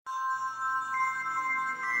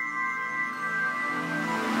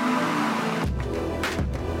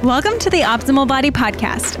Welcome to the Optimal Body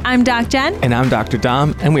Podcast. I'm Doc Jen. And I'm Dr.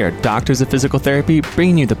 Dom, and we are doctors of physical therapy,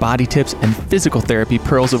 bringing you the body tips and physical therapy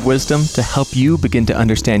pearls of wisdom to help you begin to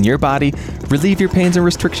understand your body, relieve your pains and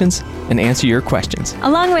restrictions, and answer your questions.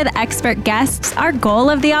 Along with expert guests, our goal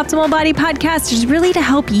of the Optimal Body Podcast is really to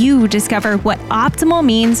help you discover what optimal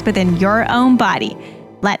means within your own body.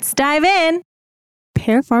 Let's dive in.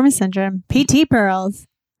 Piriformis syndrome, PT pearls.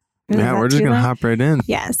 Yeah, we're just going to hop right in.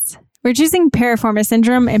 Yes. We're choosing piriformis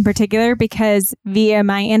syndrome in particular because via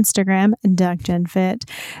my Instagram, DocJenFit,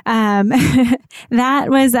 that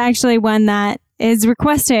was actually one that is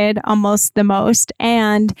requested almost the most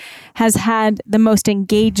and has had the most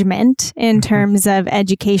engagement in terms of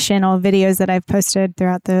educational videos that I've posted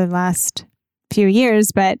throughout the last few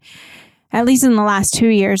years. But at least in the last 2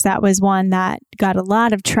 years, that was one that got a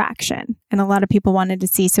lot of traction and a lot of people wanted to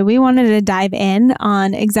see. So we wanted to dive in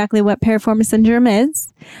on exactly what piriformis syndrome is,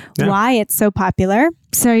 why it's so popular.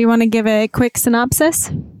 So you want to give a quick synopsis?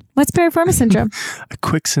 What's piriformis syndrome? A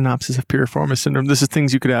quick synopsis of piriformis syndrome. This is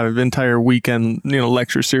things you could have an entire weekend,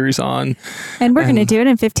 lecture series on. And we're going to do it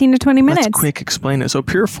in 15 to 20 minutes. Let's quick explain it. So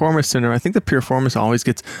piriformis syndrome, I think the piriformis always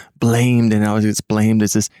gets blamed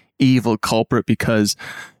as this evil culprit because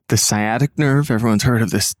the sciatic nerve, everyone's heard of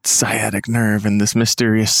this sciatic nerve and this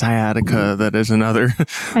mysterious sciatica that is another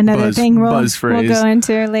thing buzz phrase. We'll go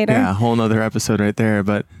into later. Yeah, a whole nother episode right there.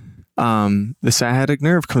 But the sciatic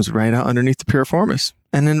nerve comes right out underneath the piriformis.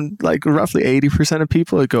 And then roughly 80% of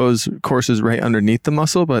people, it courses right underneath the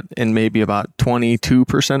muscle, but in maybe about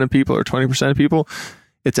 22% of people or 20% of people,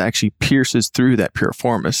 it actually pierces through that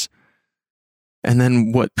piriformis. And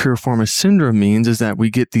then what piriformis syndrome means is that we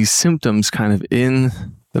get these symptoms kind of in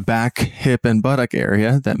the back, hip, and buttock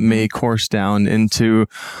area that may course down into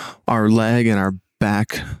our leg and our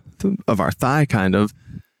back of our thigh kind of.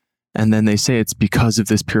 And then they say it's because of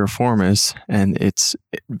this piriformis and it's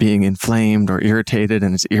being inflamed or irritated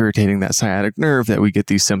and it's irritating that sciatic nerve that we get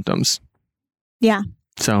these symptoms. Yeah.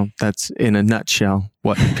 So that's in a nutshell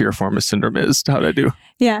what piriformis syndrome is. How'd I do?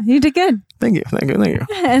 Yeah, you did good. Thank you.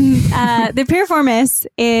 And the piriformis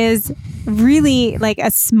is really like a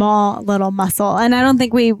small little muscle. And I don't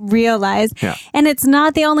think we realize. Yeah. And it's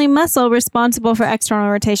not the only muscle responsible for external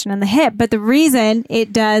rotation in the hip. But the reason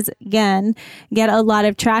it does, again, get a lot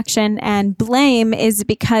of traction and blame is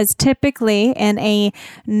because typically in a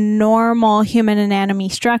normal human anatomy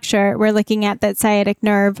structure, we're looking at that sciatic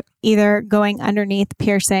nerve either going underneath,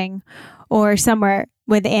 piercing, or somewhere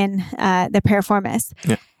within the piriformis.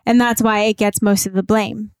 Yeah. And that's why it gets most of the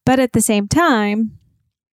blame. But at the same time,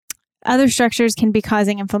 other structures can be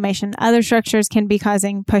causing inflammation. Other structures can be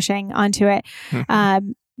causing pushing onto it.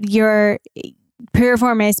 Mm-hmm. Your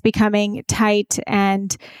piriformis becoming tight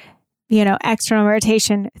and external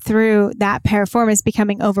rotation through that piriformis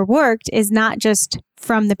becoming overworked is not just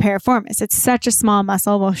from the piriformis. It's such a small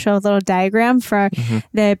muscle. We'll show a little diagram for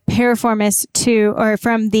the piriformis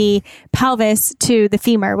from the pelvis to the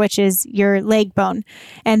femur, which is your leg bone.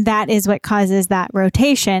 And that is what causes that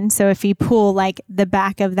rotation. So if you pull the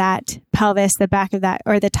back of that pelvis, the back of that,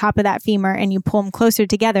 or the top of that femur, and you pull them closer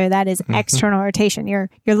together, that is external rotation. Your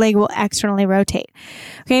leg will externally rotate.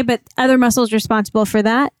 Okay. But other muscles responsible for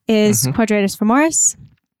that is quadratus femoris.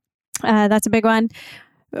 That's a big one.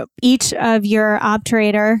 Each of your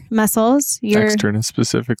obturator muscles, your externus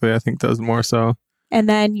specifically, I think does more so. And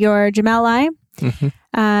then your gemelli,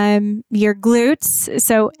 your glutes.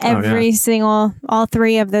 So all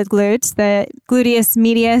three of the glutes, the gluteus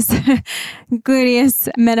medius, gluteus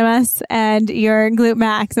minimus, and your glute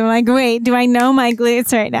max. I'm like, wait, do I know my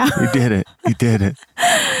glutes right now? You did it.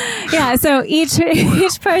 Yeah. So each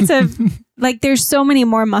parts of there's so many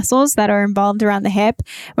more muscles that are involved around the hip.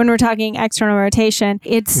 When we're talking external rotation,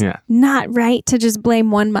 it's not right to just blame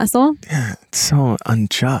one muscle. Yeah, it's so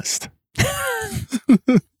unjust.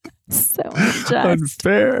 So unjust.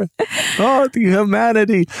 Unfair. Oh, the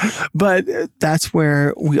humanity. But that's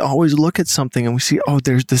where we always look at something and we see,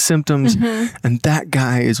 there's the symptoms and that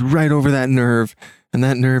guy is right over that nerve and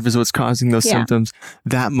that nerve is what's causing those symptoms.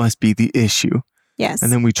 That must be the issue. Yes.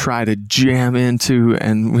 And then we try to jam into,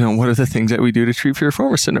 and what are the things that we do to treat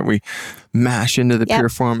piriformis syndrome? We mash into the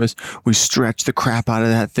piriformis, we stretch the crap out of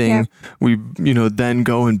that thing. We, then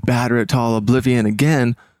go and batter it to all oblivion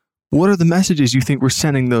again. What are the messages you think we're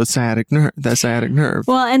sending that sciatic nerve?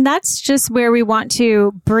 Well, and that's just where we want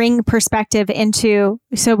to bring perspective into.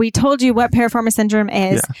 So we told you what piriformis syndrome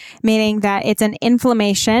is, meaning that it's an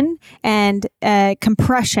inflammation and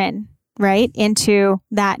compression right, into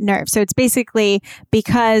that nerve. So it's basically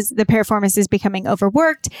because the piriformis is becoming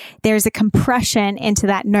overworked, there's a compression into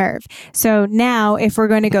that nerve. So now if we're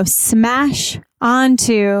going to go smash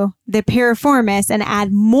onto the piriformis and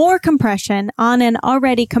add more compression on an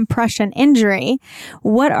already compression injury,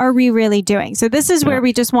 what are we really doing? So this is where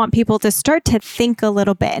we just want people to start to think a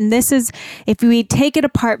little bit. And this is, if we take it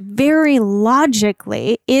apart very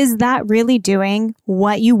logically, is that really doing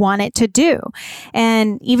what you want it to do?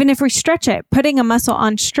 And even if we stretch it, putting a muscle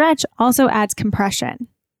on stretch also adds compression.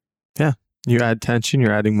 Yeah. You add tension,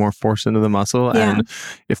 you're adding more force into the muscle. Yeah. And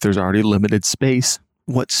if there's already limited space,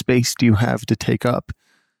 what space do you have to take up?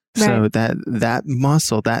 Right. So that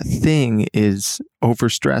muscle, that thing is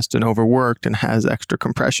overstressed and overworked and has extra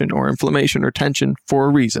compression or inflammation or tension for a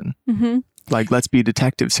reason. Mm-hmm. Like, let's be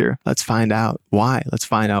detectives here. Let's find out why. Let's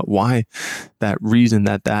find out why that reason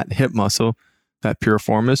that hip muscle, that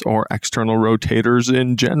piriformis or external rotators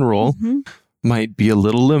in general might be a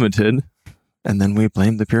little limited. And then we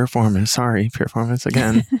blame the piriformis. Sorry, piriformis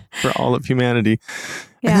again, for all of humanity.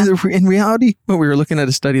 Yeah. And in reality, we were looking at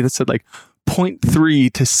a study that said like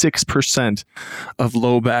 0.3 to 6% of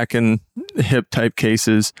low back and hip type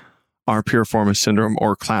cases are piriformis syndrome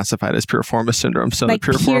or classified as piriformis syndrome. So like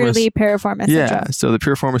the piriformis, purely piriformis syndrome. Yeah. So the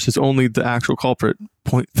piriformis is only the actual culprit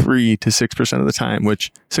 0.3 to 6% of the time,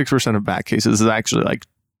 which 6% of back cases is actually like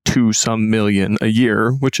 2 some million a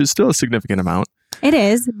year, which is still a significant amount. It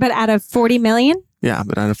is, but out of 40 million? Yeah,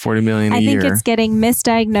 but out of 40 million a year. I think it's getting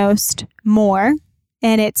misdiagnosed more,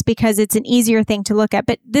 and it's because it's an easier thing to look at.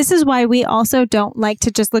 But this is why we also don't like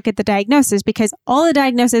to just look at the diagnosis, because all the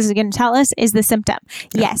diagnosis is going to tell us is the symptom.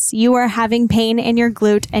 Yeah. Yes, you are having pain in your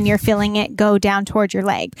glute and you're feeling it go down toward your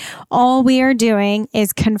leg. All we are doing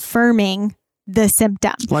is confirming the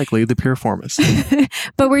symptom. Likely the piriformis.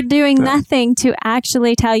 But we're doing nothing to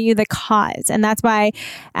actually tell you the cause. And that's why,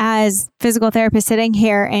 as physical therapists sitting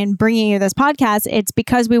here and bringing you this podcast, it's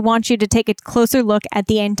because we want you to take a closer look at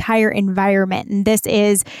the entire environment. And this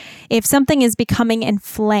is, if something is becoming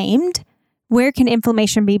inflamed, where can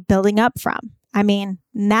inflammation be building up from? I mean,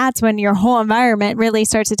 that's when your whole environment really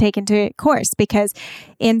starts to take into course, because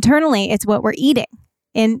internally it's what we're eating.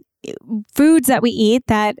 And foods that we eat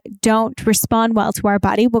that don't respond well to our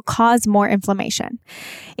body will cause more inflammation.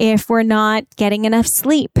 If we're not getting enough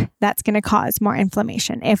sleep, that's going to cause more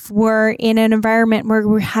inflammation. If we're in an environment where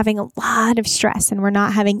we're having a lot of stress and we're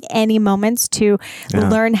not having any moments to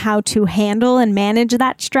learn how to handle and manage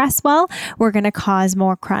that stress well, we're going to cause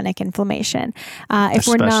more chronic inflammation.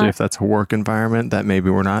 Especially if that's a work environment that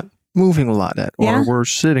maybe we're not moving a lot at, or we're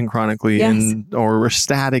sitting chronically or we're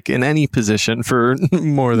static in any position for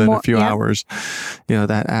more than a few hours,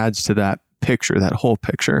 that adds to that picture, that whole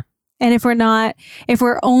picture. And if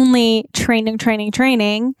we're only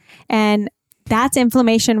training, and that's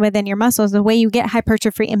inflammation within your muscles, the way you get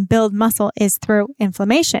hypertrophy and build muscle is through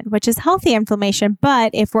inflammation, which is healthy inflammation.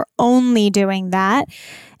 But if we're only doing that,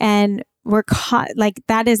 and we're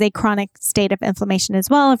that is a chronic state of inflammation as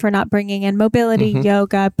well, if we're not bringing in mobility,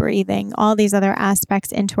 yoga, breathing, all these other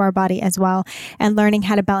aspects into our body as well, and learning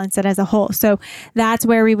how to balance it as a whole. So that's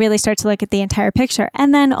where we really start to look at the entire picture.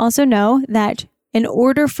 And then also know that in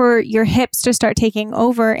order for your hips to start taking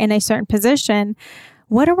over in a certain position,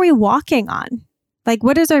 what are we walking on? Like,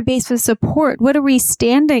 what is our base of support? What are we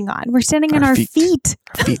standing on? We're standing on our feet.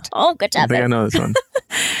 Our feet. Oh, good job. I think I know this one.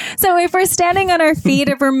 So if we're standing on our feet,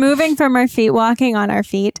 if we're moving from our feet, walking on our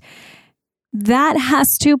feet, that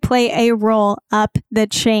has to play a role up the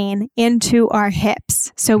chain into our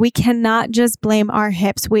hips. So we cannot just blame our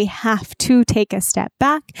hips. We have to take a step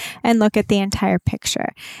back and look at the entire picture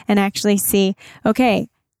and actually see, okay,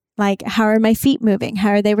 like, how are my feet moving? How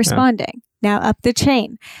are they responding? Now up the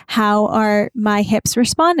chain, how are my hips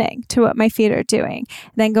responding to what my feet are doing?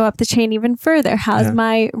 Then go up the chain even further. How's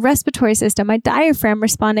my respiratory system, my diaphragm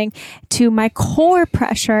responding to my core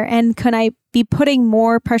pressure? And can I be putting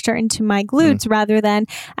more pressure into my glutes rather than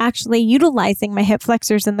actually utilizing my hip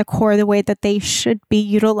flexors in the core the way that they should be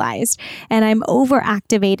utilized? And I'm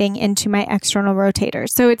over-activating into my external rotators.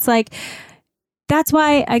 So it's like, that's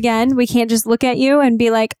why, again, we can't just look at you and be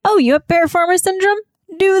like, oh, you have piriformis syndrome?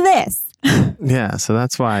 Do this. Yeah, so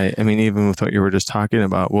that's why, I mean, even with what you were just talking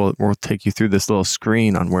about, we'll take you through this little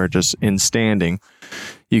screen on where just in standing,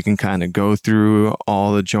 you can kind of go through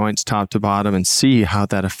all the joints top to bottom and see how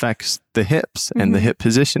that affects the hips and the hip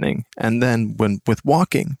positioning. And then with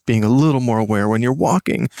walking, being a little more aware when you're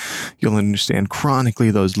walking, you'll understand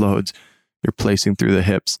chronically those loads you're placing through the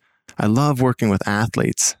hips. I love working with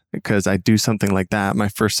athletes because I do something like that. My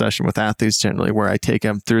first session with athletes generally, where I take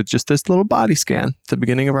them through just this little body scan at the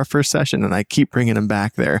beginning of our first session, and I keep bringing them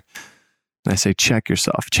back there. And I say, check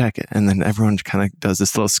yourself, check it. And then everyone kind of does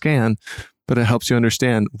this little scan, but it helps you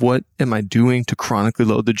understand, what am I doing to chronically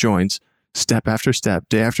load the joints, step after step,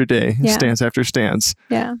 day after day, stance after stance.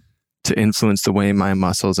 Yeah. to influence the way my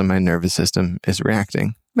muscles and my nervous system is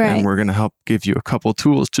reacting. Right. And we're going to help give you a couple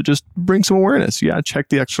tools to just bring some awareness. Yeah, check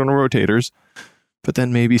the external rotators, but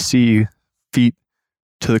then maybe see feet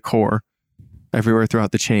to the core everywhere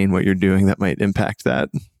throughout the chain, what you're doing that might impact that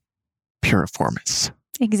piriformis.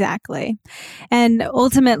 Exactly. And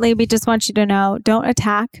ultimately, we just want you to know, don't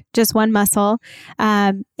attack just one muscle.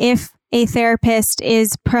 If a therapist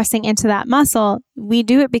is pressing into that muscle, we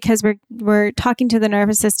do it because we're talking to the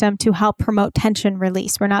nervous system to help promote tension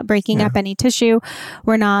release. We're not breaking up any tissue.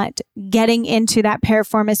 We're not getting into that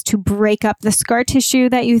piriformis to break up the scar tissue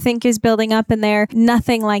that you think is building up in there.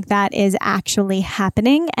 Nothing like that is actually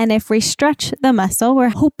happening. And if we stretch the muscle, we're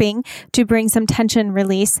hoping to bring some tension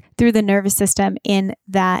release through the nervous system in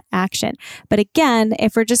that action. But again,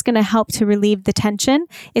 if we're just going to help to relieve the tension,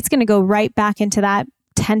 it's going to go right back into that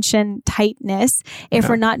tension tightness if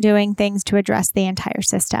we're not doing things to address the entire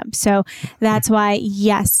system. So that's why,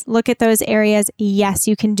 yes, look at those areas. Yes,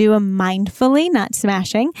 you can do them mindfully, not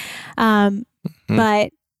smashing.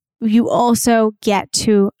 But you also get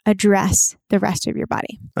to address the rest of your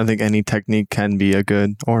body. I think any technique can be a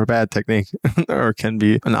good or a bad technique, or can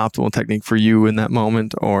be an optimal technique for you in that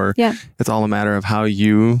moment, or it's all a matter of how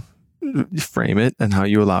you frame it and how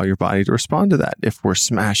you allow your body to respond to that. If we're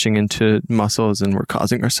smashing into muscles and we're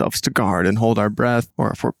causing ourselves to guard and hold our breath,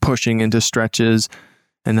 or if we're pushing into stretches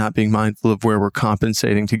and not being mindful of where we're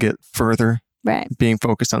compensating to get further, being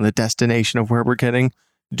focused on the destination of where we're getting,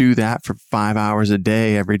 do that for 5 hours a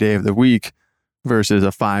day, every day of the week, versus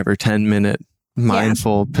a 5 or 10 minute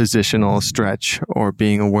mindful positional stretch, or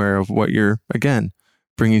being aware of what you're, again,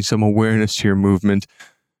 bringing some awareness to your movement.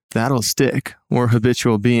 That'll stick. We're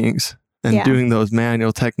habitual beings, and doing those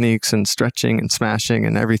manual techniques and stretching and smashing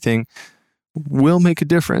and everything will make a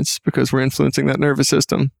difference because we're influencing that nervous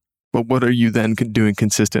system. But what are you then doing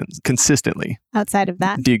consistently? Outside of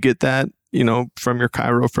that? Do you get that, from your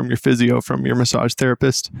chiro, from your physio, from your massage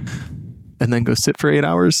therapist, and then go sit for 8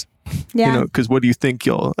 hours? Yeah. Because what do you think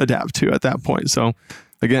you'll adapt to at that point? So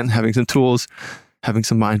again, having some tools, having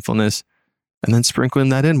some mindfulness, and then sprinkling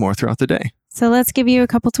that in more throughout the day. So let's give you a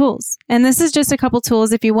couple tools. And this is just a couple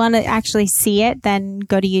tools. If you want to actually see it, then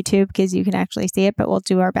go to YouTube because you can actually see it, but we'll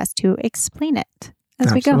do our best to explain it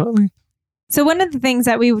as we go. So one of the things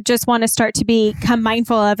that we just want to start to become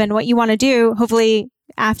mindful of, and what you want to do, hopefully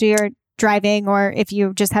after you're driving, or if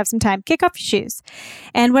you just have some time, kick off your shoes.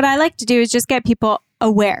 And what I like to do is just get people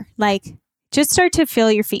aware, like just start to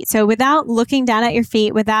feel your feet. So without looking down at your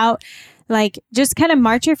feet, without just kind of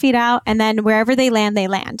march your feet out, and then wherever they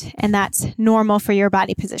land. And that's normal for your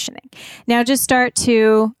body positioning. Now just start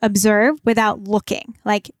to observe without looking.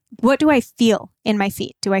 Like, what do I feel in my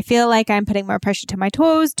feet? Do I feel like I'm putting more pressure to my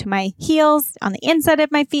toes, to my heels, on the inside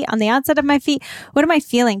of my feet, on the outside of my feet? What am I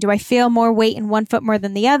feeling? Do I feel more weight in one foot more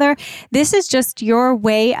than the other? This is just your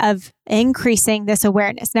way of increasing this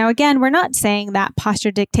awareness. Now, again, we're not saying that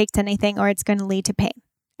posture dictates anything or it's going to lead to pain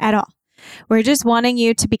at all. We're just wanting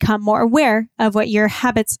you to become more aware of what your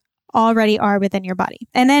habits already are within your body.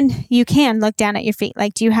 And then you can look down at your feet.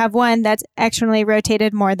 Like, do you have one that's externally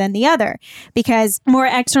rotated more than the other? Because more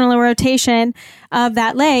external rotation of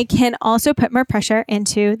that leg can also put more pressure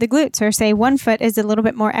into the glutes. Or say one foot is a little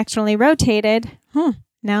bit more externally rotated.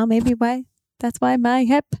 Now maybe that's why my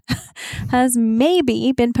hip has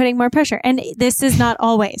maybe been putting more pressure. And this is not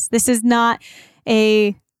always. This is not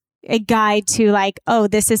a guide to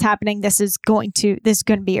this is happening. This is going to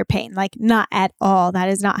be your pain. Not at all. That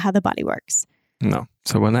is not how the body works. No.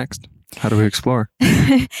 So what next? How do we explore?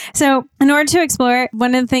 So in order to explore,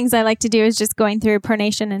 one of the things I like to do is just going through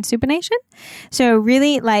pronation and supination. So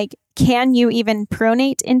really, can you even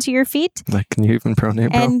pronate into your feet? Can you even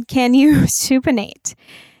pronate, bro? And can you supinate?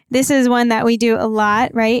 This is one that we do a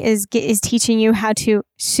lot, right? Is teaching you how to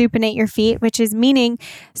supinate your feet, which is meaning,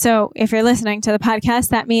 so if you're listening to the podcast,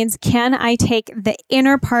 that means, can I take the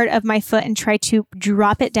inner part of my foot and try to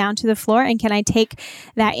drop it down to the floor? And can I take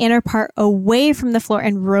that inner part away from the floor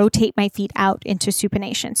and rotate my feet out into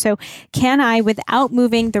supination? So can I, without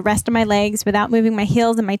moving the rest of my legs, without moving my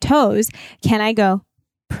heels and my toes, can I go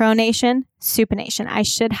pronation, supination? I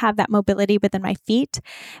should have that mobility within my feet,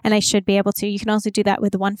 and I should be able to. You can also do that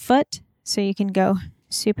with one foot. So you can go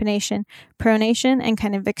supination, pronation, and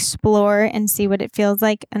kind of explore and see what it feels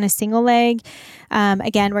like on a single leg.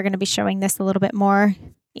 Again, we're going to be showing this a little bit more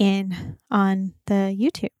on the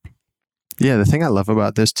YouTube. Yeah, the thing I love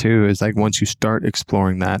about this too is once you start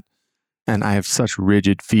exploring that, and I have such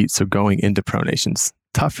rigid feet, so going into pronation's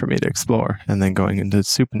tough for me to explore, and then going into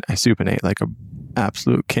I supinate like a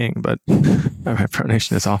absolute king, but my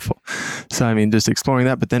pronation is awful. So just exploring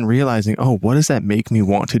that, but then realizing, what does that make me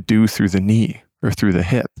want to do through the knee or through the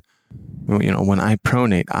hip? when I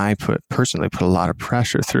pronate, I personally put a lot of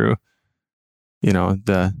pressure through, or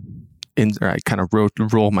I kind of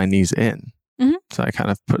roll my knees in. Mm-hmm. So I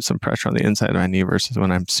kind of put some pressure on the inside of my knee versus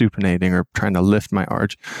when I'm supinating or trying to lift my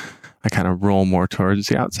arch, I kind of roll more towards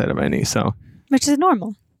the outside of my knee. So, which is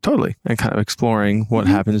normal. Totally. And kind of exploring what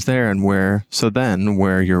happens there and where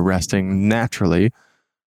you're resting naturally,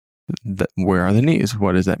 where are the knees?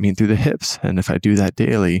 What does that mean through the hips? And if I do that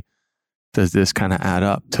daily, does this kind of add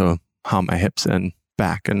up to how my hips and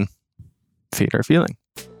back and feet are feeling?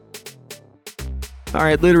 All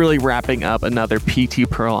right, literally wrapping up another PT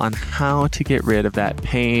Pearl on how to get rid of that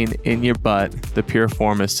pain in your butt, the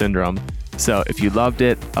Piriformis syndrome. So if you loved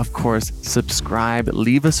it, of course, subscribe,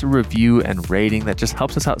 leave us a review and rating. That just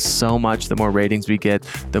helps us out so much. The more ratings we get,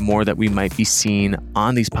 the more that we might be seen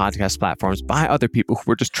on these podcast platforms by other people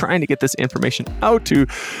who are just trying to get this information out to,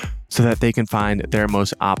 so that they can find their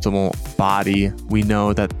most optimal body. We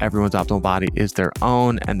know that everyone's optimal body is their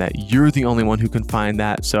own and that you're the only one who can find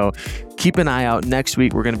that. So keep an eye out. Next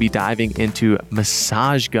week, we're going to be diving into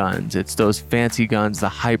massage guns. It's those fancy guns, the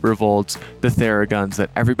Hypervolts, the Theraguns that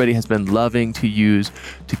everybody has been loving to use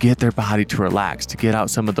to get their body to relax, to get out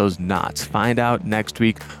some of those knots. Find out next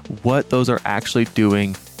week what those are actually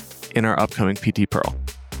doing in our upcoming PT Pearl.